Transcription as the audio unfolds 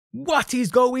What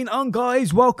is going on,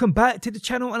 guys? Welcome back to the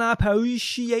channel and I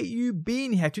appreciate you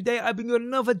being here. Today I bring you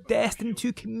another Destiny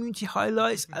 2 community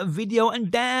highlights video, and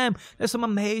damn, there's some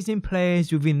amazing players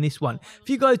within this one. If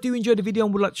you guys do enjoy the video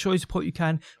and would like to show your support, you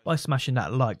can by smashing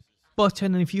that like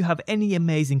button, and if you have any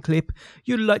amazing clip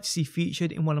you'd like to see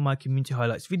featured in one of my community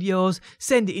highlights videos,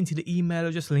 send it into the email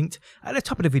or just linked at the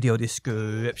top of the video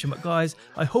description. But guys,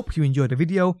 I hope you enjoyed the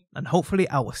video and hopefully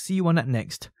I will see you on that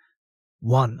next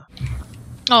one.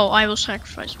 Oh, I will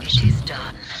sacrifice myself. She's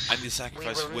done. I need to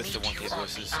sacrifice with the 1K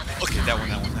voices. Okay, that one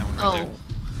right there.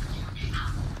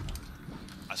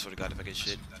 I swear to God, if I get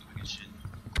shit.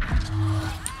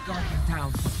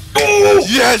 Oh!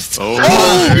 Yes! Oh!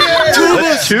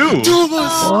 Yes! Two! Two of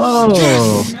us!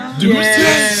 Whoa!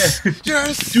 Yes!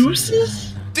 Yes!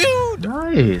 Deuces? Dude!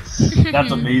 Nice!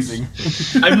 That's amazing.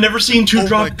 I've never seen two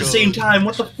drop at the same time.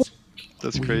 What the fuck?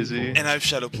 That's crazy. And I have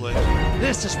Shadow Play.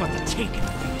 This is what the Taken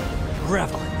feel.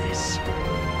 Revel in this.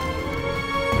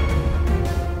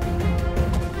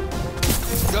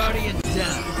 Guardian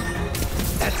down.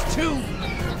 That's two.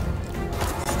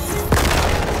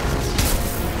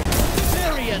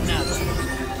 Bury another.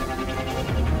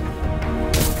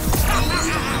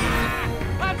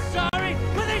 I'm sorry.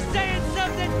 Were they saying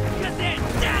something? Cause they're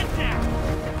dead now.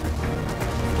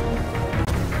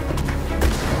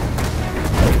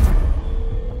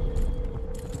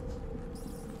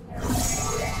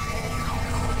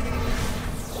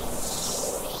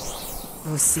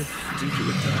 Você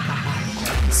devia ter acabado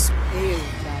com isso. Eu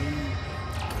traí.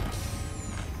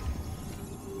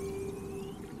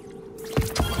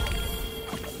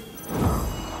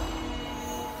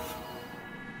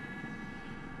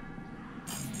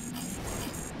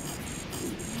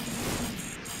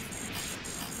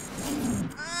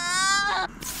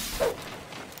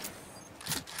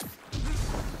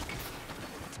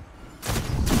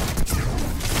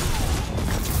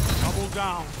 Double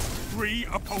down. 3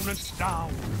 opponents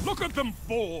down. Look at them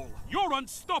fall. You're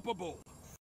unstoppable.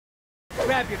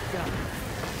 Grab your gun.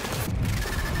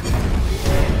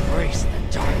 Embrace the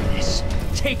darkness.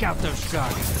 Take out those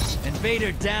guardians.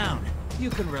 Invader down. You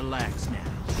can relax now.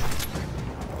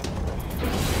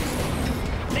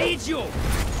 Lead you.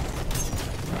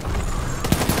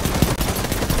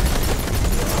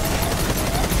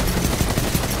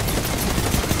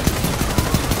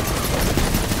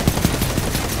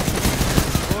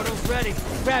 Portal's ready.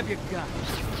 Grab your gun.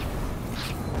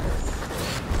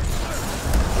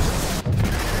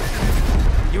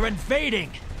 You're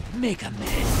invading! Make a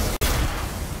mess.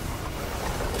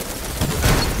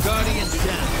 Guardians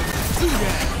down. 2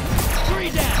 down.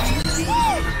 3 down.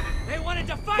 They wanted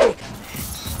to fight! Make a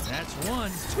mess. That's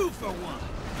 1. 2 for 1.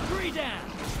 3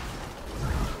 down.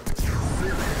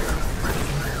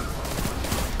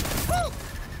 Woo!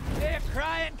 They're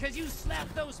crying because you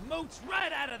slapped those moats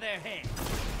right out of their head.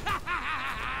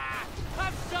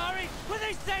 I'm sorry. Were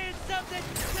they saying something?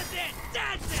 Because they're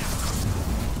dead now.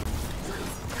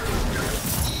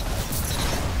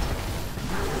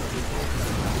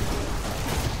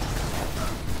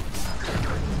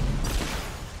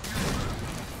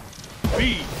 B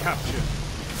captured.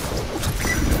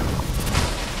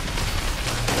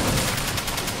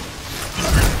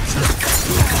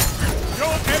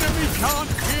 Your enemy can't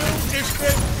kill if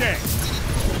they're dead.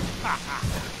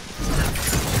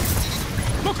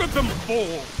 Look at them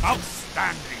fall.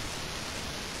 Outstanding.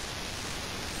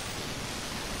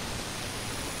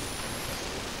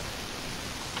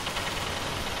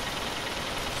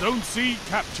 Zone C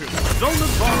captured. Zone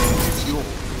advantage is yours.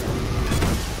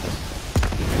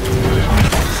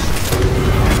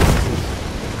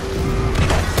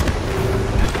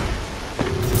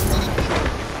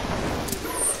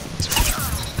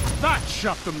 That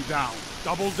shut them down.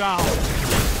 Double down.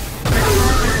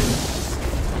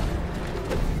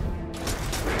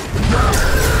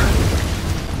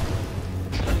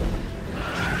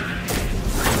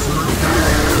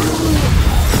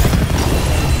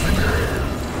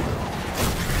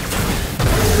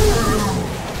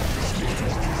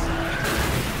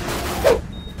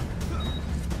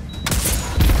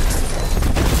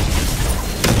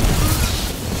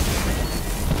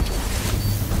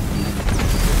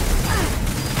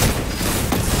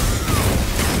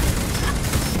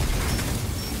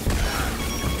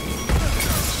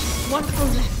 One foe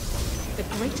left. The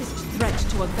greatest threat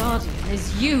to a Guardian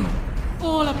is you.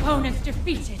 All opponents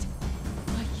defeated.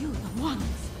 Are you the ones?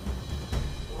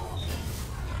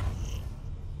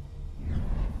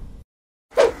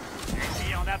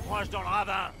 Et on approche dans le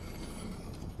ravin.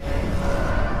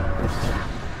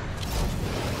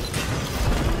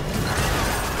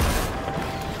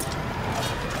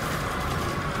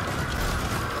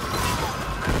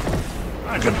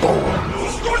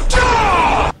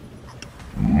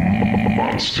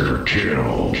 Monster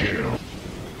kill.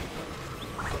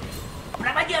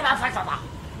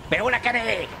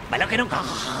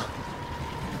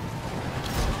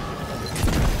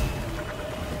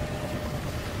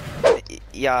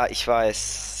 Ja, ich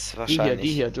weiß. Wahrscheinlich.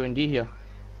 Die hier, Join die hier.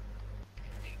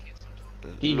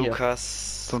 Die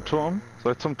Lukas. Zum Turm?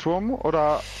 Soll ich zum Turm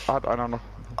oder hat einer noch?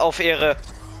 Auf Ehre.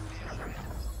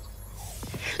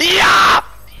 Ja!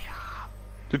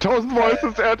 Die 1000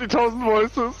 Voices, er hat die 1000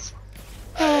 Voices.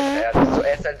 Er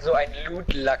ist halt so ein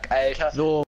Loot-Lack, Alter.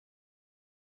 So.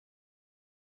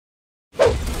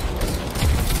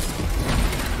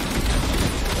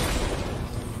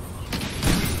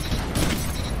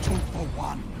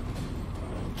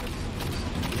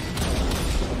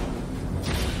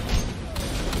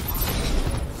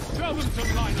 Tell them to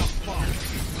line up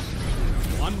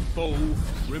fast. One foe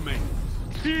remains.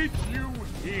 Did you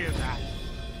hear that?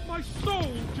 My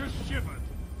soul just shivered.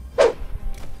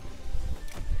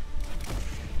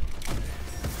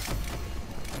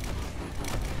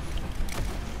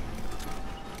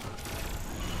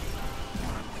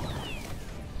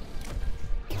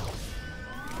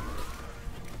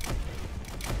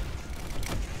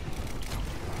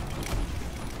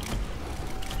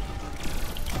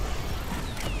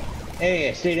 Hey,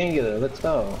 I stayed angular, let's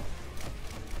go.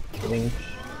 Kidding.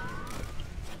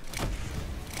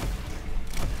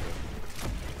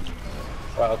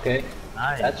 Wow, okay.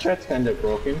 Nice. That shot's kinda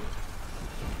broken.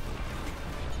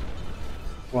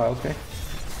 Wow, okay.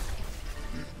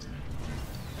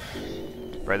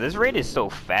 Bro, this raid is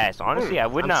so fast. Honestly, I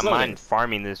would not mind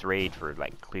farming this raid for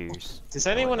like clears. Does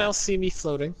anyone else see me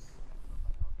floating?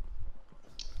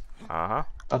 Uh-huh.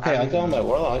 Okay, I'll go on my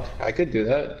warlock. I could do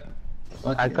that.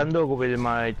 Okay. I can do with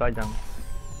my Zhajang.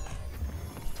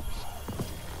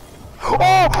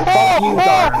 Oh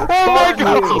my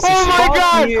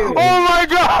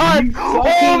god!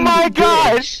 Oh my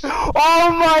gosh! Oh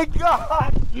my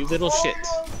god! You little shit.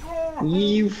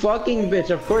 You fucking bitch.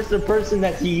 Of course the person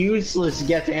that's useless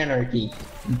gets anarchy.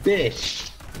 Bitch.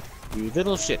 You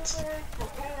little shit.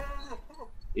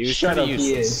 You Shut up,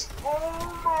 useless.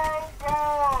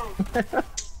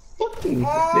 Fucking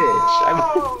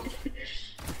bitch.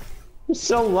 I'm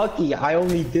so lucky I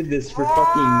only did this for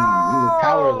fucking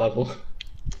power level.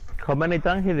 How many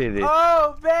times he did it?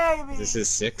 Oh, baby! This is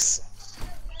 6.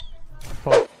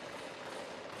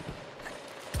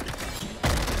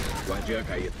 Guardiã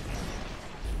caído.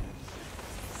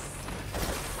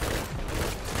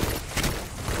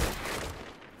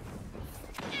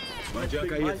 Não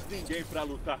tem mais ninguém pra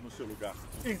lutar no seu lugar.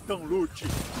 Então lute.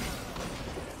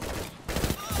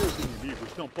 Seus inimigos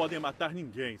não podem matar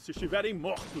ninguém se estiverem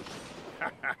mortos.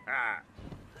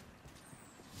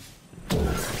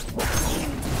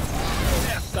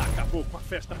 Essa acabou com a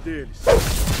festa deles.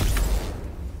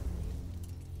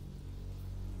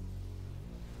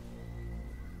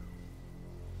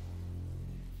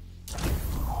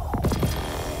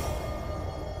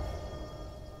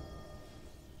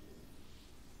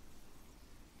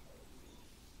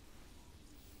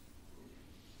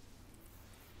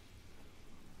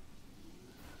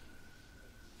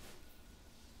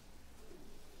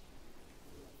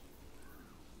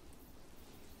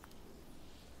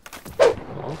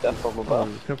 That from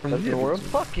above. That's the world.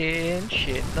 Fucking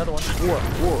shit. Another one.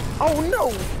 Whoa. Oh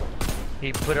no!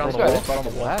 He put it on This the guy wall. fought on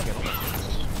the wagon.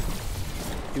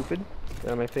 Stupid.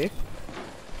 Get on my face.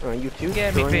 You too.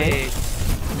 Get me face.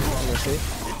 On my face.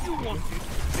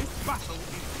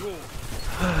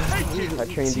 I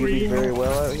trained you very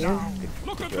well out here.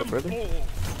 Good job, brother.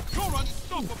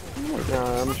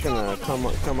 I'm just gonna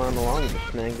come on along and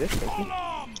snag this. Thank you.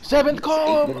 7th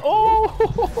column! Oh!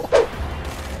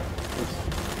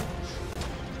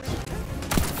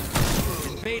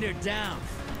 Invader down.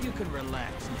 You can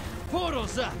relax.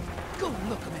 Portal's up. Go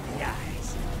look him in the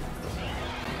eyes.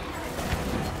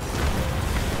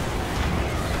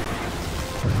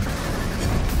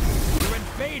 You're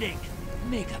invading.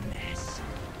 Make a mess.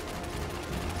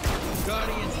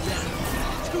 Guardians down.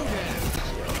 2 down.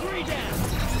 3 down.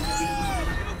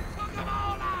 Fuck them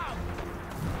all out.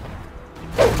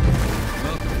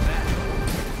 Welcome back.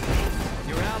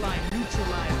 Your ally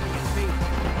neutralized the invader.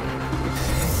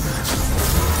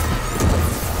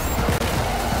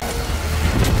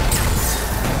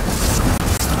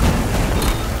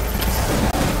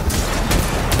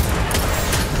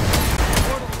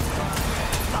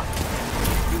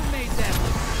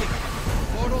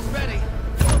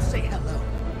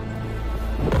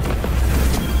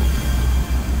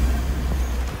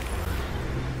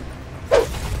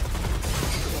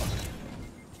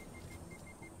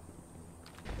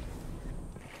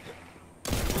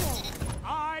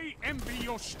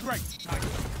 your strength, Titan.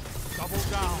 Double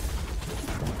down.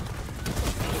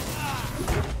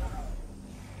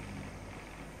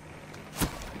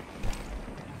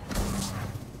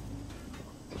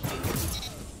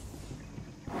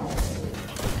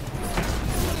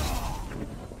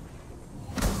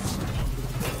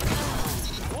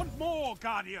 Want more,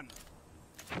 Guardian?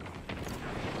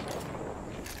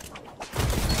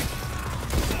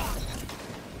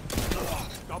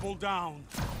 Double down.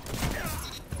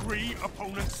 3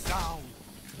 opponents down.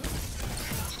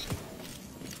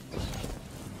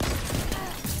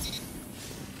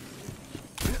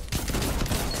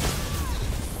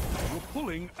 You're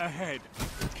pulling ahead.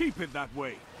 Keep it that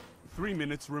way. 3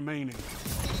 minutes remaining.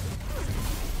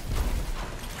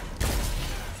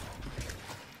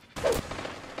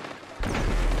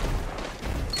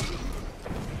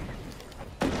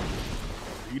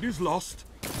 Lead is lost.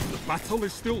 The battle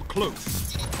is still close.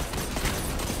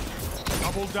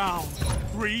 Double down.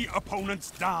 3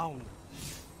 opponents down.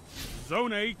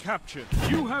 Zone A captured.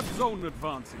 You have zone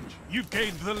advantage. You've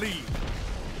gained the lead.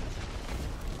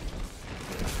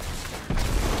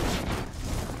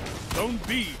 Zone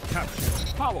B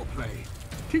captured. Power play.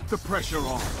 Keep the pressure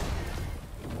on.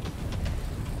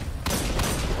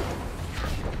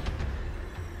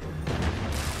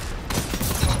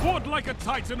 Fought like a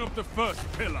titan of the first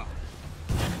pillar.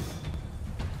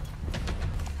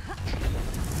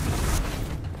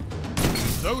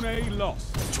 Zone A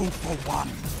lost. 2 for 1.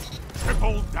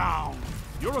 Triple down.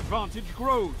 Your advantage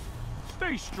grows.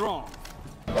 Stay strong.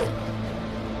 2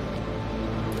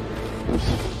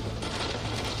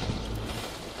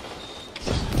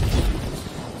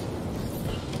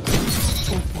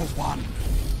 for 1.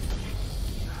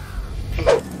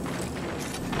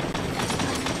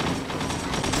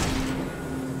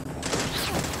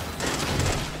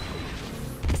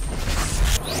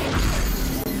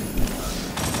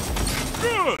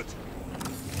 Good!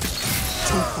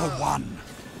 2 for 1.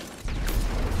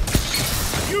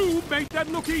 You make that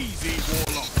look easy,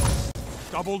 Warlock.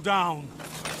 Double down.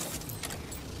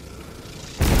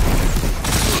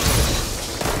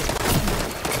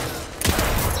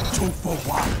 Two for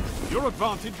 1. Your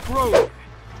advantage grows.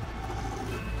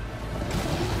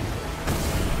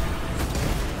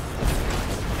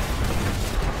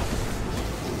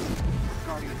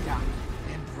 Guardian down.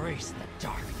 Embrace the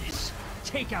darkness.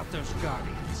 Take out those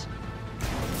guardians.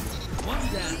 1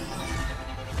 down.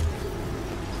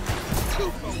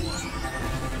 2 for 1.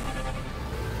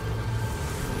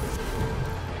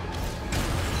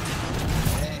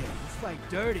 Hey, it's like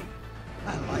dirty.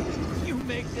 I like it. You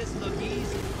make this look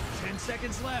easy. 10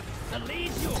 seconds left. The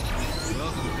lead's yours.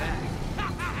 Welcome back.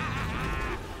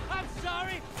 I'm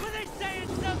sorry, but